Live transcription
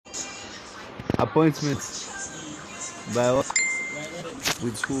Appointment by what?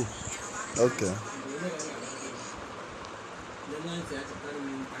 With who? Okay.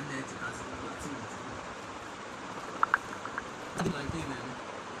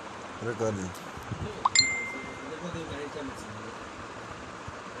 Recording.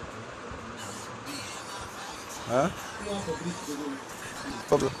 Huh?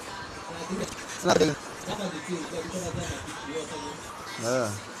 Problem. It's not there.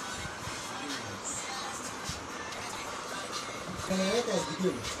 Yeah.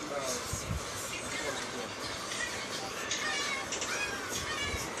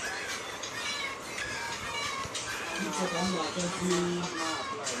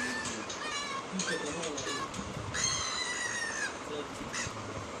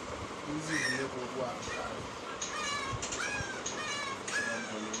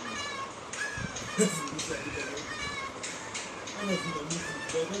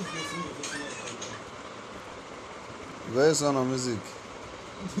 Where's son of music?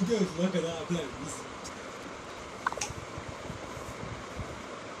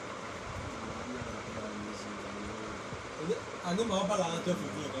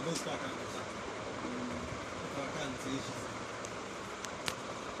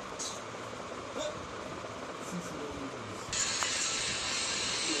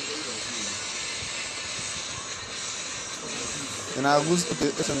 In August,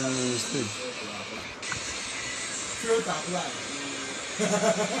 it's on the stage.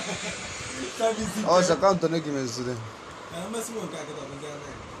 Oh, it's a count on the game today.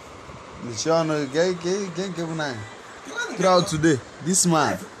 Michelle, gay, throughout today, this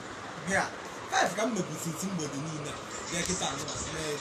man.